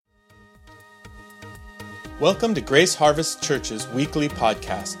Welcome to Grace Harvest Church's weekly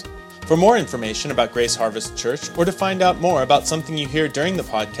podcast. For more information about Grace Harvest Church or to find out more about something you hear during the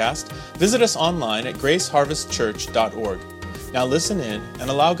podcast, visit us online at graceharvestchurch.org. Now listen in and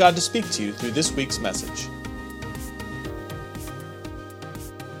allow God to speak to you through this week's message.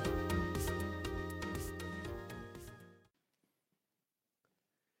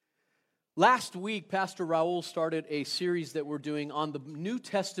 Last week, Pastor Raul started a series that we're doing on the New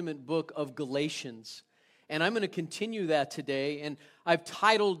Testament book of Galatians. And I'm going to continue that today. And I've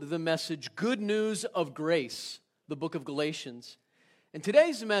titled the message, Good News of Grace, the book of Galatians. And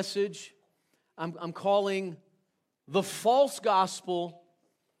today's message, I'm calling the false gospel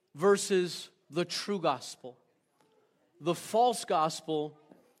versus the true gospel. The false gospel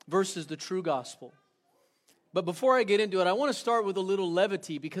versus the true gospel. But before I get into it, I want to start with a little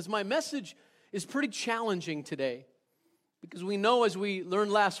levity because my message is pretty challenging today. Because we know, as we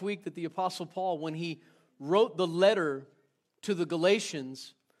learned last week, that the Apostle Paul, when he wrote the letter to the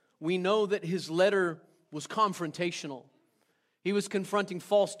Galatians, we know that his letter was confrontational. He was confronting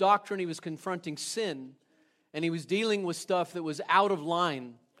false doctrine, he was confronting sin, and he was dealing with stuff that was out of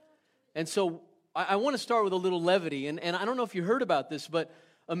line. And so I want to start with a little levity. And I don't know if you heard about this, but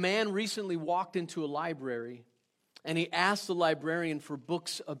a man recently walked into a library and he asked the librarian for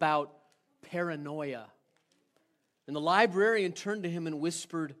books about paranoia. And the librarian turned to him and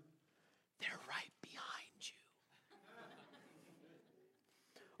whispered, "They're right behind you."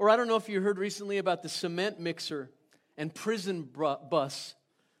 Or I don't know if you heard recently about the cement mixer and prison bus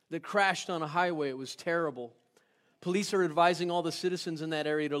that crashed on a highway. It was terrible. Police are advising all the citizens in that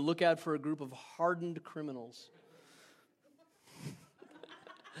area to look out for a group of hardened criminals.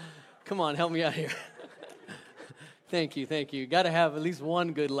 Come on, help me out here. Thank you. Got to have at least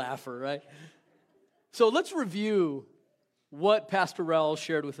one good laugher, right? So let's review what Pastor Raul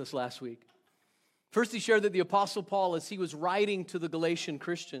shared with us last week. First, he shared that the Apostle Paul, as he was writing to the Galatian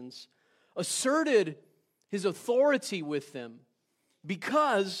Christians, asserted his authority with them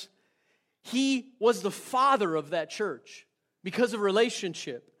because he was the father of that church, because of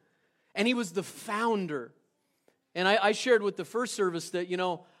relationship. And he was the founder. And I shared with the first service that,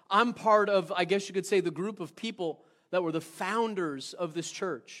 I'm part of, I guess you could say, the group of people that were the founders of this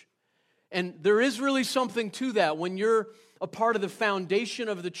church. And there is really something to that. When you're a part of the foundation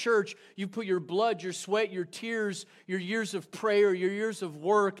of the church, you put your blood, your sweat, your tears, your years of prayer, your years of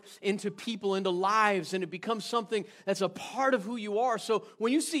work into people, into lives, and it becomes something that's a part of who you are. So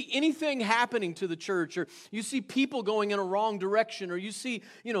when you see anything happening to the church, or you see people going in a wrong direction, or you see,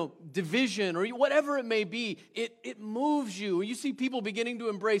 division, or whatever it may be, it moves you. You see people beginning to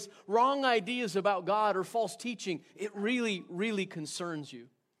embrace wrong ideas about God or false teaching. It really, really concerns you.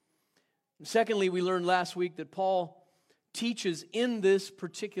 And secondly, we learned last week that Paul teaches in this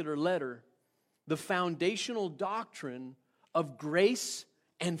particular letter the foundational doctrine of grace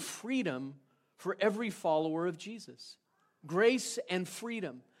and freedom for every follower of Jesus. Grace and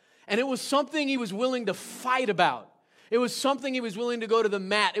freedom. And it was something he was willing to fight about. It was something he was willing to go to the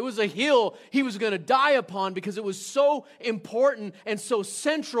mat. It was a hill he was going to die upon because it was so important and so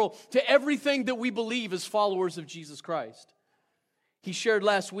central to everything that we believe as followers of Jesus Christ. He shared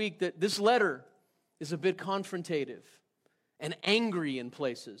last week that this letter is a bit confrontative and angry in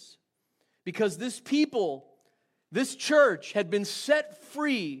places because this people, this church had been set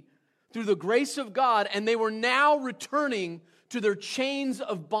free through the grace of God, and they were now returning to their chains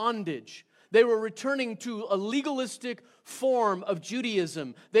of bondage. They were returning to a legalistic form of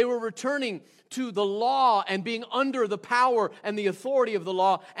Judaism. They were returning to the law and being under the power and the authority of the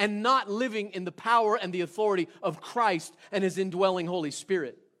law and not living in the power and the authority of Christ and His indwelling Holy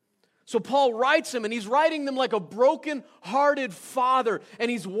Spirit. So Paul writes them, and he's writing them like a broken-hearted father,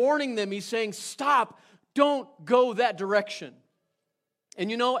 and he's warning them. He's saying, stop, don't go that direction.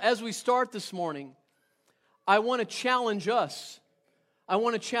 And as we start this morning, I want to challenge us. I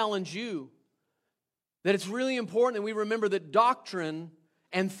want to challenge you that it's really important that we remember that doctrine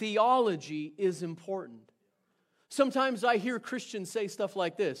and theology is important. Sometimes I hear Christians say stuff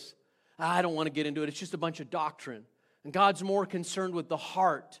like this, I don't want to get into it, it's just a bunch of doctrine. And God's more concerned with the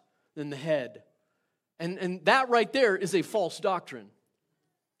heart than the head. And that right there is a false doctrine.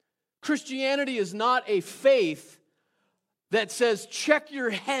 Christianity is not a faith that says, check your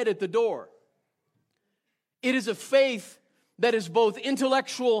head at the door. It is a faith that is both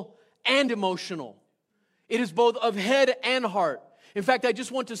intellectual and emotional. It is both of head and heart. In fact, I just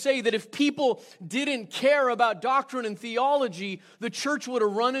want to say that if people didn't care about doctrine and theology, the church would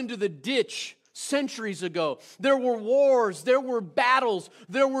have run into the ditch centuries ago. There were wars, there were battles,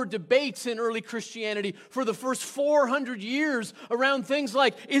 there were debates in early Christianity for the first 400 years around things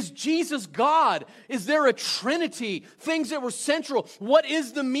like, is Jesus God? Is there a Trinity? Things that were central. What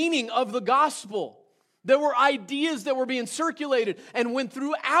is the meaning of the gospel? There were ideas that were being circulated and went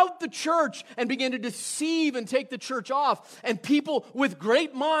throughout the church and began to deceive and take the church off. And people with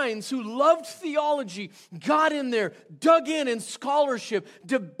great minds who loved theology got in there, dug in scholarship,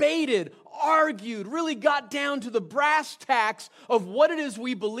 debated, argued, really got down to the brass tacks of what it is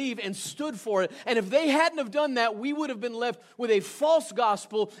we believe and stood for it. And if they hadn't have done that, we would have been left with a false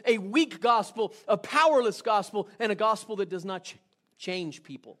gospel, a weak gospel, a powerless gospel, and a gospel that does not change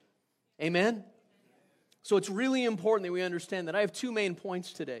people. Amen? So it's really important that we understand that. I have two main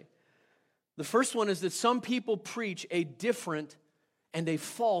points today. The first one is that some people preach a different and a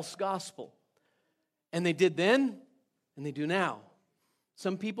false gospel. And they did then, and they do now.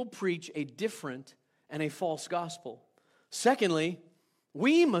 Some people preach a different and a false gospel. Secondly,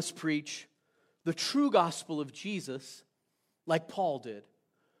 we must preach the true gospel of Jesus like Paul did.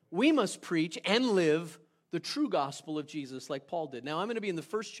 We must preach and live the true gospel of Jesus like Paul did. Now, I'm going to be in the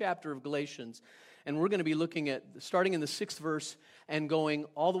first chapter of Galatians, and we're going to be looking at starting in the 6th verse and going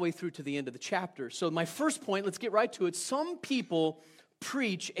all the way through to the end of the chapter. So my first point, let's get right to it. Some people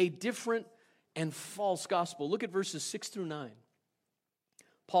preach a different and false gospel. Look at verses 6 through 9.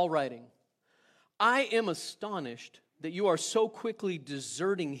 Paul writing, I am astonished that you are so quickly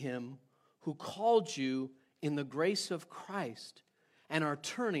deserting him who called you in the grace of Christ and are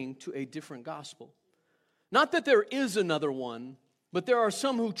turning to a different gospel. Not that there is another one, but there are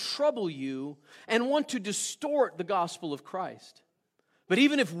some who trouble you and want to distort the gospel of Christ. But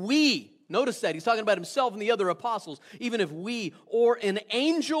even if we, notice that, he's talking about himself and the other apostles, even if we or an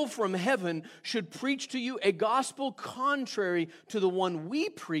angel from heaven should preach to you a gospel contrary to the one we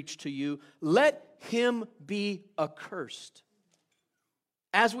preach to you, let him be accursed.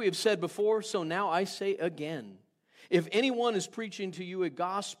 As we have said before, so now I say again, if anyone is preaching to you a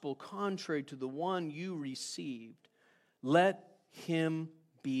gospel contrary to the one you received, let him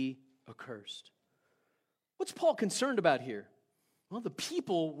be accursed. What's Paul concerned about here? Well, the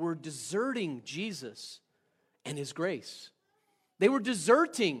people were deserting Jesus and his grace. They were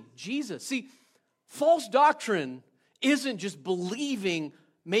deserting Jesus. See, false doctrine isn't just believing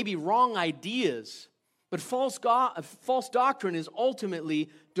maybe wrong ideas, but false doctrine is ultimately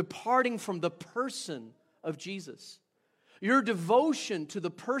departing from the person of Jesus. Your devotion to the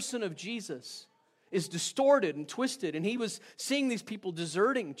person of Jesus is distorted and twisted, and he was seeing these people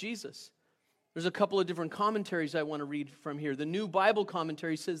deserting Jesus. There's a couple of different commentaries I want to read from here. The New Bible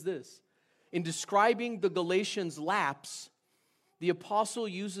Commentary says this: in describing the Galatians' lapse, the apostle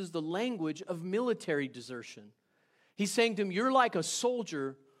uses the language of military desertion. He's saying to them, you're like a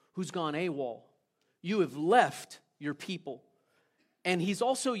soldier who's gone AWOL. You have left your people. And he's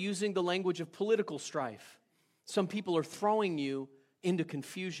also using the language of political strife. Some people are throwing you into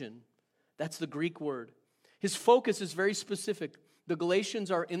confusion. That's the Greek word. His focus is very specific. The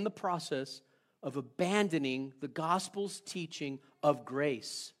Galatians are in the process of abandoning the gospel's teaching of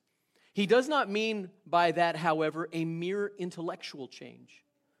grace. He does not mean by that, however, a mere intellectual change.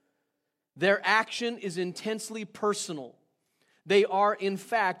 Their action is intensely personal. They are, in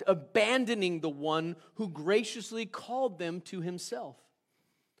fact, abandoning the one who graciously called them to himself.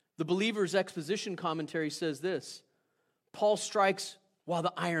 The Believer's Exposition Commentary says this: Paul strikes while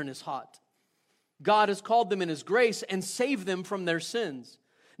the iron is hot. God has called them in his grace and saved them from their sins.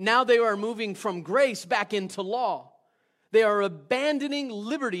 Now they are moving from grace back into law. They are abandoning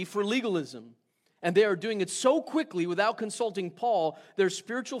liberty for legalism. And they are doing it so quickly without consulting Paul, their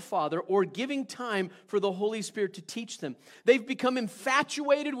spiritual father, or giving time for the Holy Spirit to teach them. They've become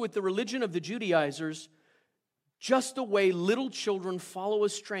infatuated with the religion of the Judaizers, just the way little children follow a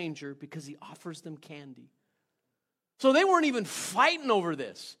stranger because he offers them candy. So they weren't even fighting over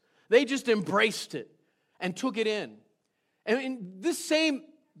this. They just embraced it and took it in. And this same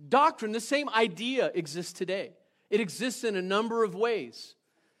doctrine, this same idea exists today. It exists in a number of ways.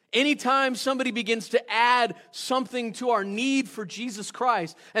 Anytime somebody begins to add something to our need for Jesus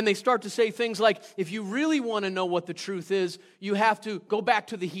Christ, and they start to say things like, if you really want to know what the truth is, you have to go back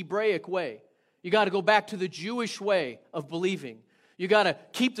to the Hebraic way. You got to go back to the Jewish way of believing. You got to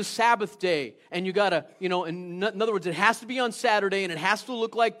keep the Sabbath day, and you got to, in other words, it has to be on Saturday, and it has to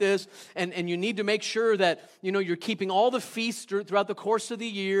look like this, and you need to make sure that, you're keeping all the feasts throughout the course of the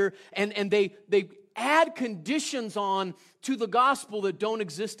year, and they add conditions on to the gospel that don't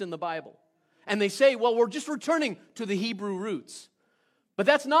exist in the Bible. And they say, well, we're just returning to the Hebrew roots. But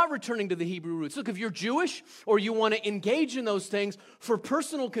that's not returning to the Hebrew roots. Look, if you're Jewish or you want to engage in those things for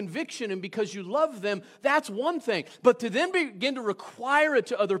personal conviction and because you love them, that's one thing. But to then begin to require it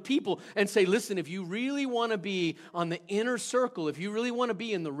to other people and say, listen, if you really want to be on the inner circle, if you really want to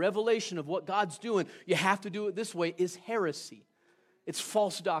be in the revelation of what God's doing, you have to do it this way, is heresy. It's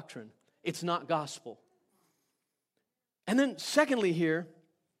false doctrine. It's not gospel. And then secondly here,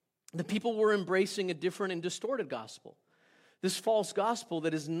 the people were embracing a different and distorted gospel. This false gospel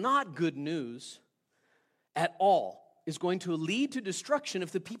that is not good news at all is going to lead to destruction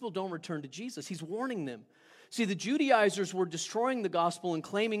if the people don't return to Jesus. He's warning them. See, the Judaizers were destroying the gospel and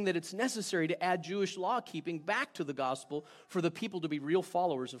claiming that it's necessary to add Jewish law-keeping back to the gospel for the people to be real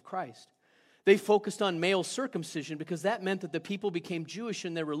followers of Christ. They focused on male circumcision because that meant that the people became Jewish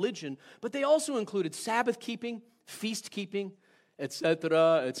in their religion, but they also included Sabbath keeping, feast keeping,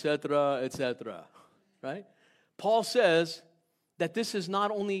 etc., etc., etc., right? Paul says that this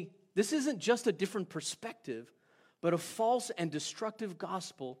isn't just a different perspective, but a false and destructive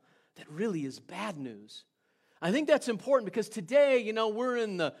gospel that really is bad news. I think that's important because today, we're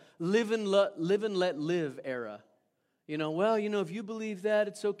in the live and let live era. If you believe that,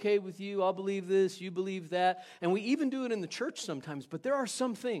 it's okay with you. I'll believe this, you believe that. And we even do it in the church sometimes, but there are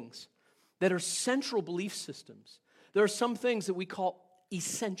some things that are central belief systems. There are some things that we call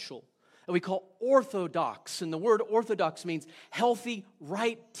essential, that we call orthodox. And the word orthodox means healthy,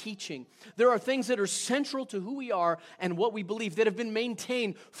 right teaching. There are things that are central to who we are and what we believe that have been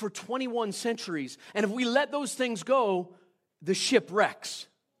maintained for 21 centuries. And if we let those things go, the ship wrecks.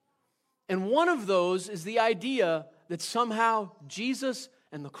 And one of those is the idea that somehow Jesus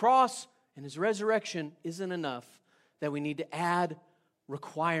and the cross and his resurrection isn't enough, that we need to add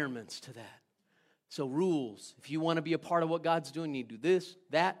requirements to that. So rules. If you want to be a part of what God's doing, you need to do this,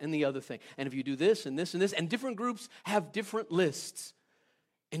 that, and the other thing. And if you do this and this and this, and different groups have different lists,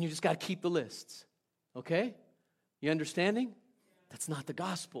 and you just got to keep the lists. Okay? You understanding? That's not the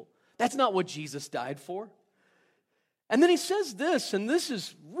gospel. That's not what Jesus died for. And then he says this, and this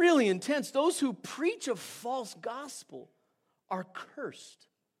is really intense. Those who preach a false gospel are cursed.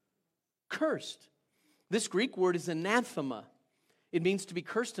 Cursed. This Greek word is anathema. It means to be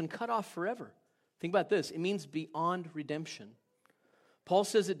cursed and cut off forever. Think about this. It means beyond redemption. Paul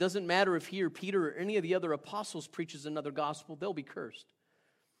says it doesn't matter if he or Peter or any of the other apostles preaches another gospel, they'll be cursed.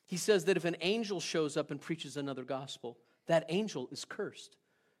 He says that if an angel shows up and preaches another gospel, that angel is cursed.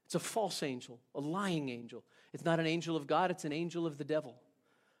 It's a false angel, a lying angel. It's not an angel of God, it's an angel of the devil.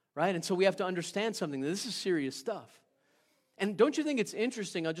 Right? And so we have to understand something. This is serious stuff. And don't you think it's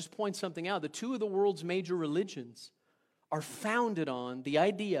interesting? I'll just point something out. The two of the world's major religions are founded on the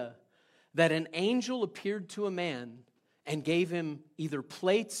idea that an angel appeared to a man and gave him either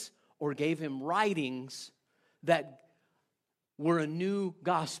plates or gave him writings that were a new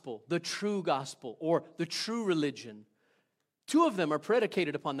gospel, the true gospel, or the true religion. Two of them are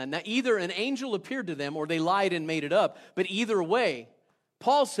predicated upon that. Now, either an angel appeared to them or they lied and made it up, but either way,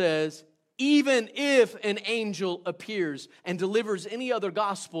 Paul says, even if an angel appears and delivers any other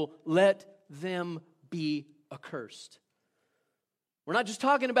gospel, let them be accursed. We're not just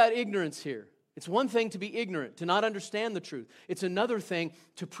talking about ignorance here. It's one thing to be ignorant, to not understand the truth. It's another thing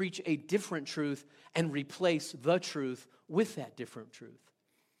to preach a different truth and replace the truth with that different truth.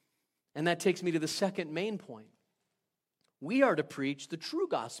 And that takes me to the second main point. We are to preach the true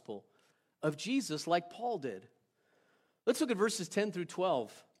gospel of Jesus like Paul did. Let's look at verses 10 through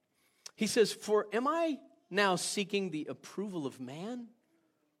 12. He says, "For am I now seeking the approval of man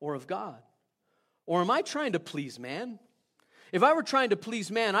or of God? Or am I trying to please man? If I were trying to please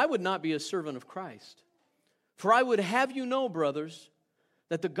man, I would not be a servant of Christ. For I would have you know, brothers,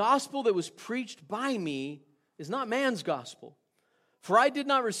 that the gospel that was preached by me is not man's gospel. For I did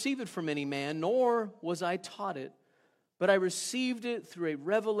not receive it from any man, nor was I taught it, but I received it through a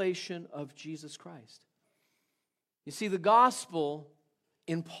revelation of Jesus Christ." You see, the gospel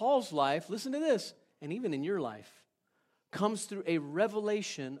in Paul's life, listen to this, and even in your life, comes through a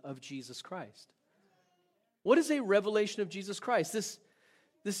revelation of Jesus Christ. What is a revelation of Jesus Christ? This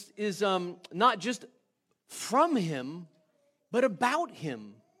is not just from him, but about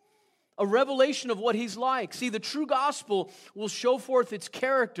him. A revelation of what he's like. See, the true gospel will show forth its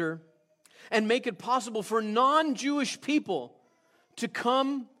character and make it possible for non-Jewish people to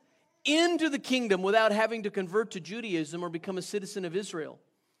come into the kingdom without having to convert to Judaism or become a citizen of Israel.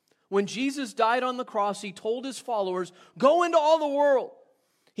 When Jesus died on the cross, he told his followers, go into all the world.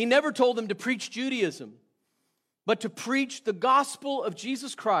 He never told them to preach Judaism, but to preach the gospel of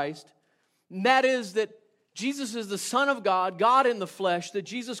Jesus Christ. And that is that Jesus is the Son of God, God in the flesh, that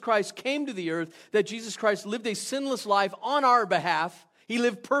Jesus Christ came to the earth, that Jesus Christ lived a sinless life on our behalf. He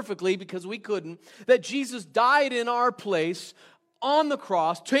lived perfectly because we couldn't. That Jesus died in our place on the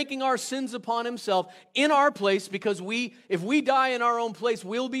cross, taking our sins upon himself in our place, because if we die in our own place,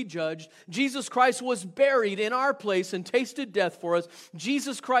 we'll be judged. Jesus Christ was buried in our place and tasted death for us.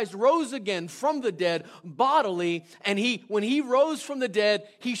 Jesus Christ rose again from the dead bodily, and when he rose from the dead,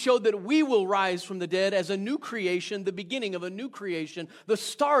 he showed that we will rise from the dead as a new creation, the beginning of a new creation, the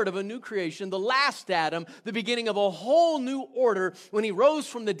start of a new creation, the last Adam, the beginning of a whole new order. When he rose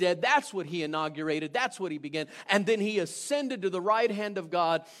from the dead, that's what he inaugurated, that's what he began, and then he ascended to the right hand of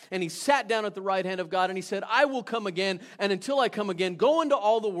God, and he sat down at the right hand of God, and he said, I will come again, and until I come again, go into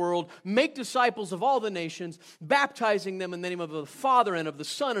all the world, make disciples of all the nations, baptizing them in the name of the Father and of the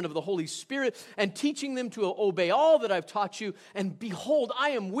Son and of the Holy Spirit, and teaching them to obey all that I've taught you, and behold,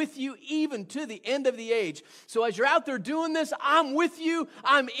 I am with you even to the end of the age. So as you're out there doing this, I'm with you,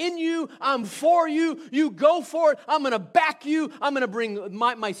 I'm in you, I'm for you, you go for it, I'm going to back you, I'm going to bring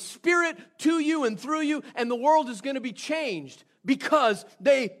my spirit to you and through you, and the world is going to be changed because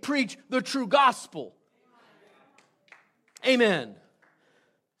they preach the true gospel. Amen.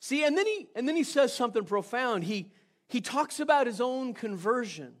 See, and then he says something profound. He talks about his own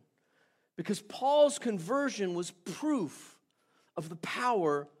conversion, because Paul's conversion was proof of the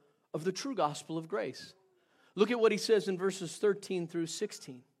power of the true gospel of grace. Look at what he says in verses 13 through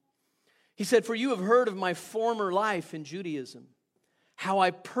 16. He said, "For you have heard of my former life in Judaism, how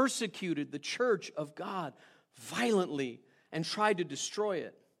I persecuted the church of God violently and tried to destroy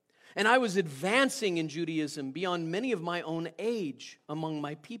it. And I was advancing in Judaism beyond many of my own age among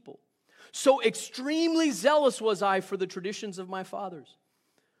my people. So extremely zealous was I for the traditions of my fathers.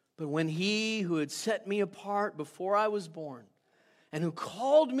 But when he who had set me apart before I was born, and who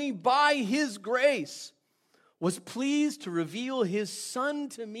called me by his grace, was pleased to reveal his Son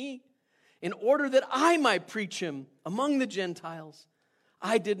to me, in order that I might preach him among the Gentiles,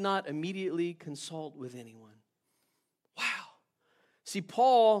 I did not immediately consult with anyone." Wow. See,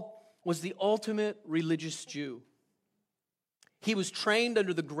 Paul was the ultimate religious Jew. He was trained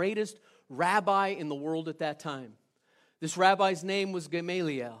under the greatest rabbi in the world at that time. This rabbi's name was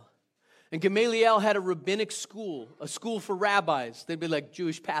Gamaliel. And Gamaliel had a rabbinic school, a school for rabbis. They'd be like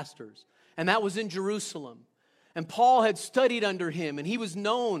Jewish pastors. And that was in Jerusalem. And Paul had studied under him, and he was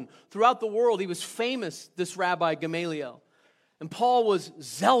known throughout the world. He was famous, this rabbi Gamaliel. And Paul was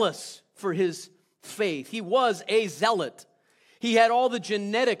zealous for his faith. He was a zealot. He had all the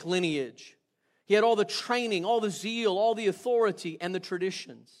genetic lineage. He had all the training, all the zeal, all the authority, and the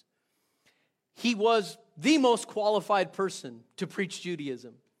traditions. He was the most qualified person to preach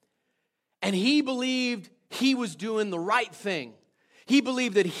Judaism. And he believed he was doing the right thing. He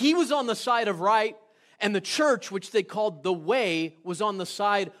believed that he was on the side of right, and the church, which they called the Way, was on the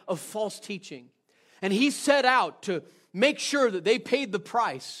side of false teaching. And he set out to make sure that they paid the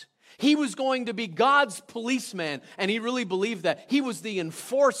price. He was going to be God's policeman, and he really believed that. He was the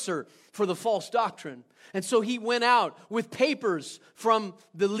enforcer for the false doctrine. And so he went out with papers from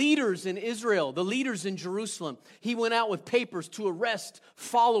the leaders in Israel, the leaders in Jerusalem. He went out with papers to arrest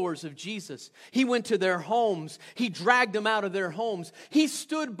followers of Jesus. He went to their homes. He dragged them out of their homes. He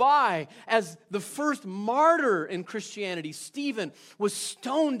stood by as the first martyr in Christianity. Stephen was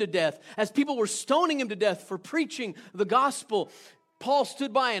stoned to death. As people were stoning him to death for preaching the gospel, Paul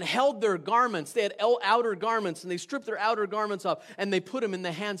stood by and held their garments. They had outer garments, and they stripped their outer garments off, and they put them in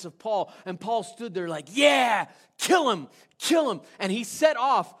the hands of Paul. And Paul stood there like, yeah, kill him, kill him. And he set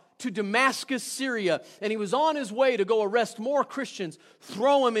off to Damascus, Syria, and he was on his way to go arrest more Christians,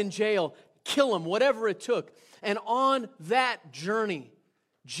 throw them in jail, kill them, whatever it took. And on that journey,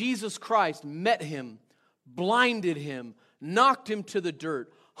 Jesus Christ met him, blinded him, knocked him to the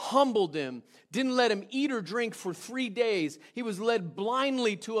dirt, humbled him, didn't let him eat or drink for 3 days. He was led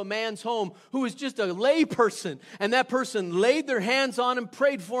blindly to a man's home who was just a lay person. And that person laid their hands on him,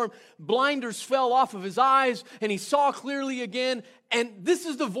 prayed for him. Blinders fell off of his eyes, and he saw clearly again. And this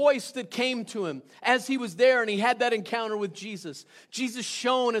is the voice that came to him as he was there and he had that encounter with Jesus. Jesus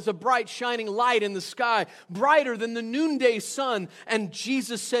shone as a bright shining light in the sky, brighter than the noonday sun. And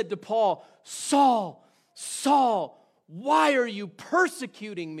Jesus said to Paul, "Saul, Saul, why are you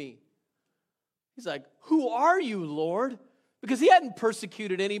persecuting me?" He's like, "Who are you, Lord?" Because he hadn't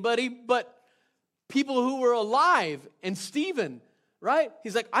persecuted anybody but people who were alive, and Stephen, right?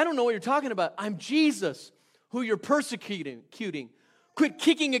 He's like, "I don't know what you're talking about. I'm Jesus, who you're persecuting. Quit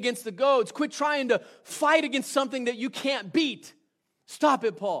kicking against the goads. Quit trying to fight against something that you can't beat. Stop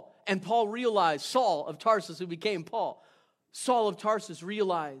it, Paul." And Paul realized, Saul of Tarsus, who became Paul, Saul of Tarsus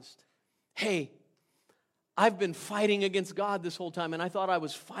realized, hey, I've been fighting against God this whole time, and I thought I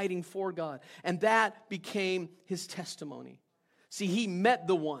was fighting for God. And that became his testimony. See, he met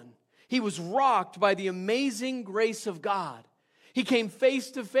the one. He was rocked by the amazing grace of God. He came face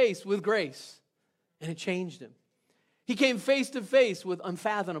to face with grace, and it changed him. He came face to face with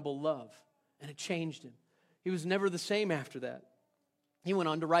unfathomable love, and it changed him. He was never the same after that. He went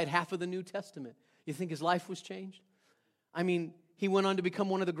on to write half of the New Testament. You think his life was changed? I mean, he went on to become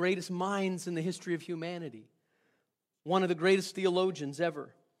one of the greatest minds in the history of humanity, one of the greatest theologians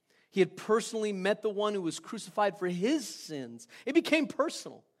ever. He had personally met the one who was crucified for his sins. It became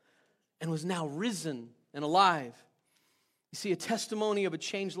personal and was now risen and alive. You see, a testimony of a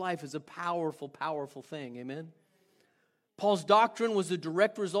changed life is a powerful, powerful thing. Amen? Paul's doctrine was the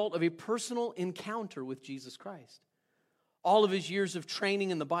direct result of a personal encounter with Jesus Christ. All of his years of training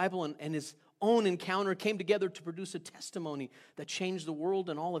in the Bible and his own encounter came together to produce a testimony that changed the world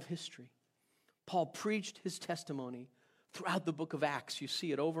and all of history. Paul preached his testimony throughout the book of Acts. You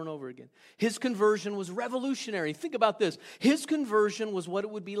see it over and over again. His conversion was revolutionary. Think about this. His conversion was what it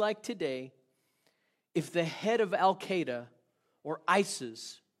would be like today if the head of Al-Qaeda or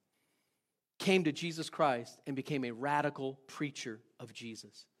ISIS came to Jesus Christ and became a radical preacher of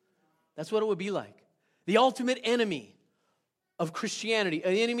Jesus. That's what it would be like. The ultimate enemy of Christianity,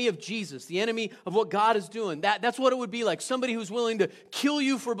 an enemy of Jesus, the enemy of what God is doing. That's what it would be like. Somebody who's willing to kill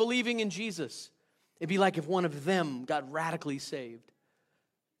you for believing in Jesus. It'd be like if one of them got radically saved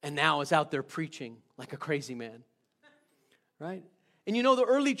and now is out there preaching like a crazy man. Right? And you know, the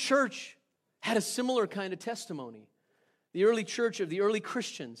early church had a similar kind of testimony. The early church of the early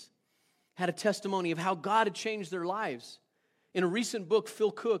Christians had a testimony of how God had changed their lives. In a recent book,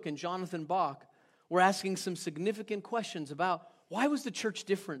 Phil Cook and Jonathan Bach were asking some significant questions about why was the church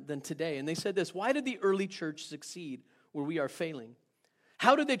different than today? And they said this: why did the early church succeed where we are failing?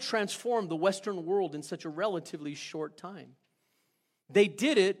 How did they transform the Western world in such a relatively short time? They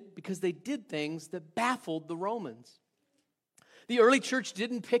did it because they did things that baffled the Romans. The early church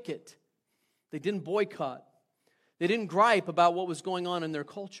didn't picket. They didn't boycott. They didn't gripe about what was going on in their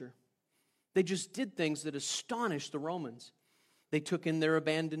culture. They just did things that astonished the Romans. They took in their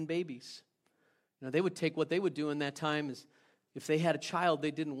abandoned babies. Now, they would take what they would do in that time is if they had a child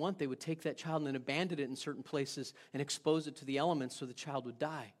they didn't want, they would take that child and then abandon it in certain places and expose it to the elements so the child would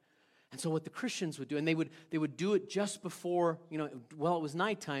die. And so what the Christians would do, and they would do it just before, it was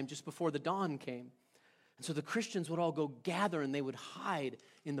nighttime, just before the dawn came. And so the Christians would all go gather and they would hide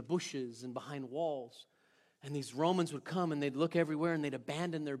in the bushes and behind walls. And these Romans would come and they'd look everywhere and they'd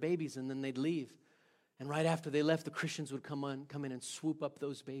abandon their babies and then they'd leave. And right after they left, the Christians would come in and swoop up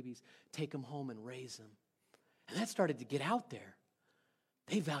those babies, take them home and raise them. And that started to get out there.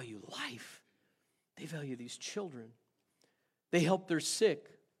 They value life. They value these children. They helped their sick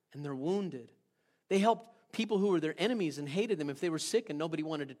and their wounded. They helped people who were their enemies and hated them if they were sick and nobody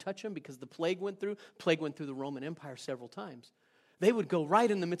wanted to touch them because the plague went through. Plague went through the Roman Empire several times. They would go right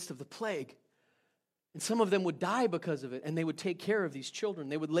in the midst of the plague. And some of them would die because of it, and they would take care of these children.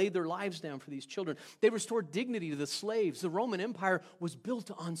 They would lay their lives down for these children. They restored dignity to the slaves. The Roman Empire was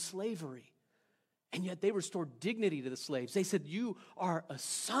built on slavery, and yet they restored dignity to the slaves. They said, you are a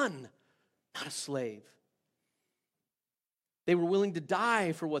son, not a slave. They were willing to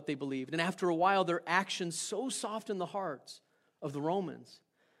die for what they believed, and after a while, their actions so softened the hearts of the Romans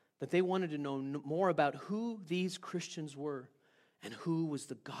that they wanted to know more about who these Christians were and who was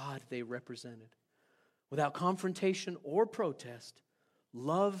the God they represented. Without confrontation or protest,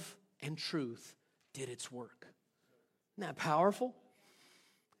 love and truth did its work. Isn't that powerful?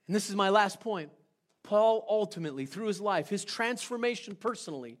 And this is my last point. Paul ultimately, through his life, his transformation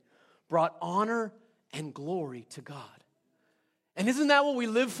personally, brought honor and glory to God. And isn't that what we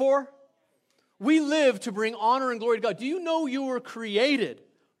live for? We live to bring honor and glory to God. Do you know you were created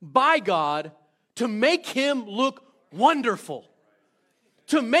by God to make Him look wonderful,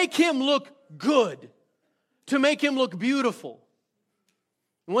 to make Him look good, to make Him look beautiful?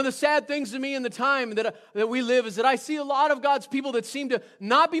 And one of the sad things to me in the time that we live is that I see a lot of God's people that seem to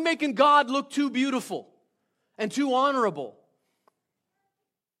not be making God look too beautiful and too honorable.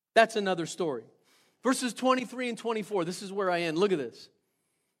 That's another story. Verses 23 and 24, this is where I end. Look at this.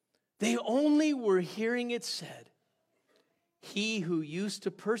 They only were hearing it said, "He who used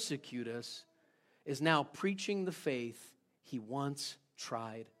to persecute us is now preaching the faith he once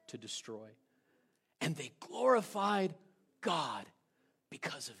tried to destroy. And they glorified God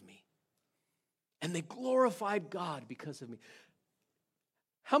because of me." And they glorified God because of me.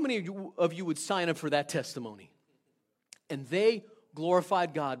 How many of you would sign up for that testimony? And they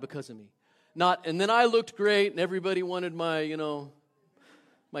glorified God because of me. Not, and then I looked great and everybody wanted my,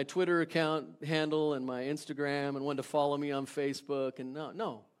 my Twitter account handle and my Instagram and wanted to follow me on Facebook. And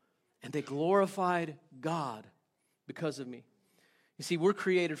no. And they glorified God because of me. You see, we're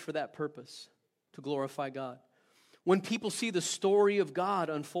created for that purpose, to glorify God. When people see the story of God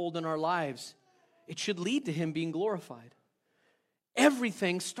unfold in our lives, it should lead to Him being glorified.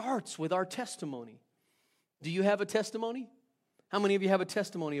 Everything starts with our testimony. Do you have a testimony? How many of you have a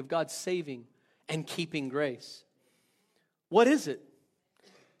testimony of God's saving and keeping grace? What is it?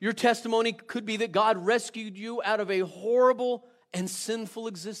 Your testimony could be that God rescued you out of a horrible and sinful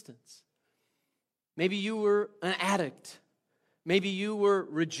existence. Maybe you were an addict. Maybe you were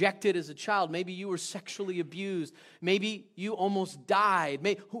rejected as a child. Maybe you were sexually abused. Maybe you almost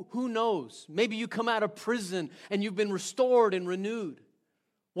died. Who knows? Maybe you come out of prison and you've been restored and renewed.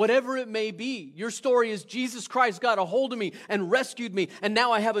 Whatever it may be, your story is Jesus Christ got a hold of me and rescued me, and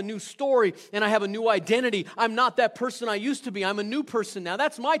now I have a new story and I have a new identity. I'm not that person I used to be. I'm a new person now.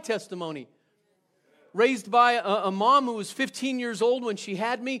 That's my testimony. Raised by a mom who was 15 years old when she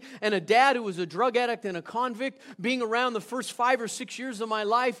had me, and a dad who was a drug addict and a convict, being around the first 5 or 6 years of my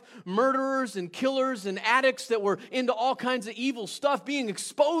life, murderers and killers and addicts that were into all kinds of evil stuff, being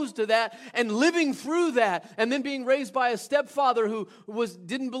exposed to that and living through that, and then being raised by a stepfather who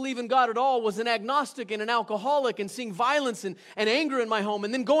didn't believe in God at all, was an agnostic and an alcoholic, and seeing violence and anger in my home,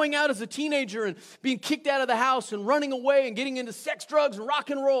 and then going out as a teenager and being kicked out of the house and running away and getting into sex, drugs, and rock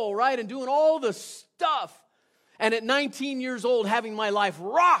and roll, right, and doing all the stuff. And at 19 years old, having my life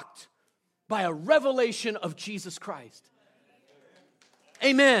rocked by a revelation of Jesus Christ.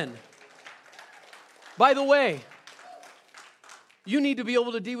 Amen. By the way, you need to be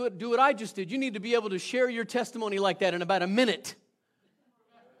able to do what I just did. You need to be able to share your testimony like that in about a minute.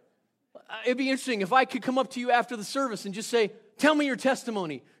 It'd be interesting if I could come up to you after the service and just say, tell me your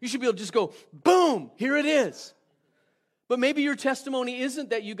testimony. You should be able to just go, boom, here it is. But maybe your testimony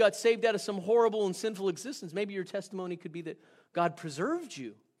isn't that you got saved out of some horrible and sinful existence. Maybe your testimony could be that God preserved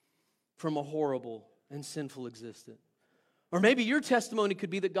you from a horrible and sinful existence. Or maybe your testimony could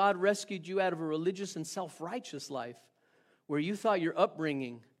be that God rescued you out of a religious and self-righteous life where you thought your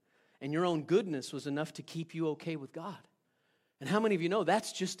upbringing and your own goodness was enough to keep you okay with God. And how many of you know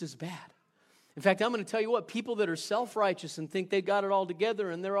that's just as bad? In fact, I'm going to tell you what, people that are self-righteous and think they got it all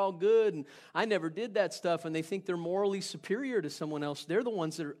together and they're all good and I never did that stuff and they think they're morally superior to someone else, they're the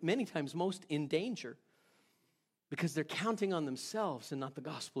ones that are many times most in danger because they're counting on themselves and not the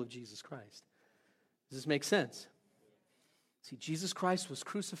gospel of Jesus Christ. Does this make sense? See, Jesus Christ was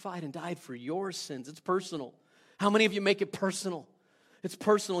crucified and died for your sins. It's personal. How many of you make it personal? It's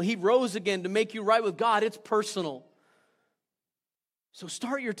personal. He rose again to make you right with God. It's personal. So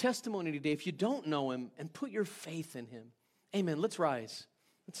start your testimony today if you don't know Him and put your faith in Him. Amen. Let's rise.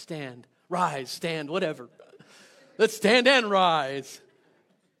 Let's stand. Rise, stand, whatever. Let's stand and rise.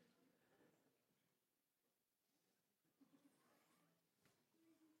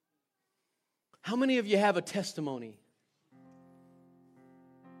 How many of you have a testimony?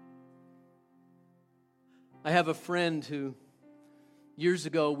 I have a friend who years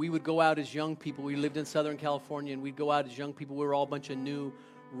ago, we would go out as young people. We lived in Southern California, and we'd go out as young people. We were all a bunch of new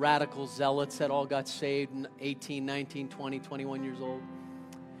radical zealots that all got saved in 18, 19, 20, 21 years old.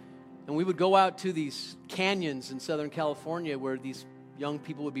 And we would go out to these canyons in Southern California where these young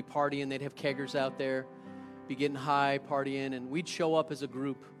people would be partying. They'd have keggers out there, be getting high, partying, and we'd show up as a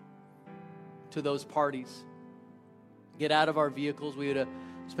group to those parties. Get out of our vehicles. We would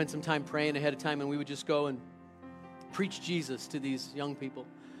spend some time praying ahead of time, and we would just go and preach Jesus to these young people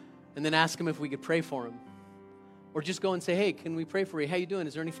and then ask them if we could pray for them. Or just go and say, hey, can we pray for you? How you doing?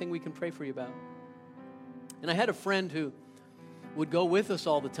 Is there anything we can pray for you about? And I had a friend who would go with us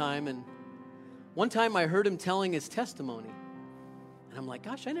all the time, and one time I heard him telling his testimony. And I'm like,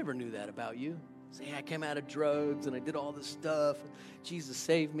 gosh, I never knew that about you. Say, hey, I came out of drugs and I did all this stuff. Jesus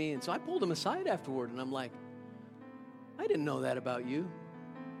saved me. And so I pulled him aside afterward, and I'm like, I didn't know that about you.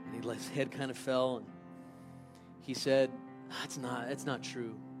 And his head kind of fell, and he said, that's not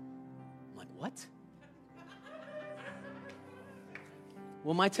true. I'm like, what?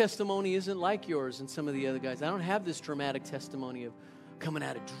 Well, my testimony isn't like yours and some of the other guys. I don't have this dramatic testimony of coming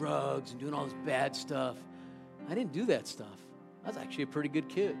out of drugs and doing all this bad stuff. I didn't do that stuff. I was actually a pretty good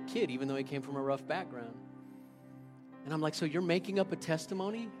kid, even though I came from a rough background. And I'm like, so you're making up a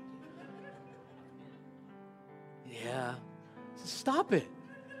testimony? Yeah. I said, stop it.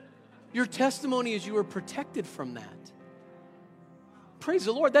 Your testimony is you were protected from that. Praise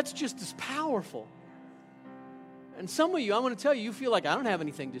the Lord, that's just as powerful. And some of you, I want to tell you, you feel like I don't have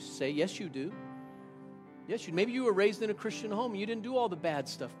anything to say. Yes, you do. Yes, you. Maybe you were raised in a Christian home and you didn't do all the bad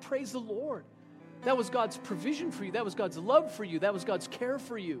stuff. Praise the Lord. That was God's provision for you. That was God's love for you. That was God's care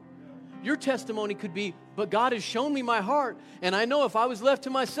for you. Your testimony could be, but God has shown me my heart, and I know if I was left to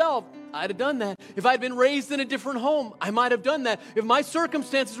myself, I'd have done that. If I'd been raised in a different home, I might have done that. If my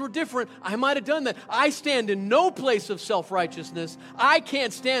circumstances were different, I might have done that. I stand in no place of self-righteousness. I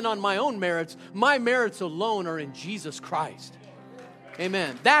can't stand on my own merits. My merits alone are in Jesus Christ.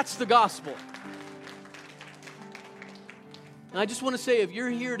 Amen. That's the gospel. And I just want to say, if you're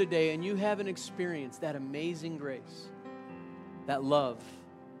here today and you haven't experienced that amazing grace, that love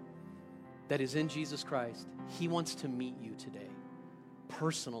that is in Jesus Christ, He wants to meet you today,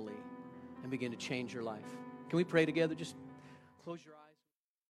 personally, and begin to change your life. Can we pray together? Just close your eyes.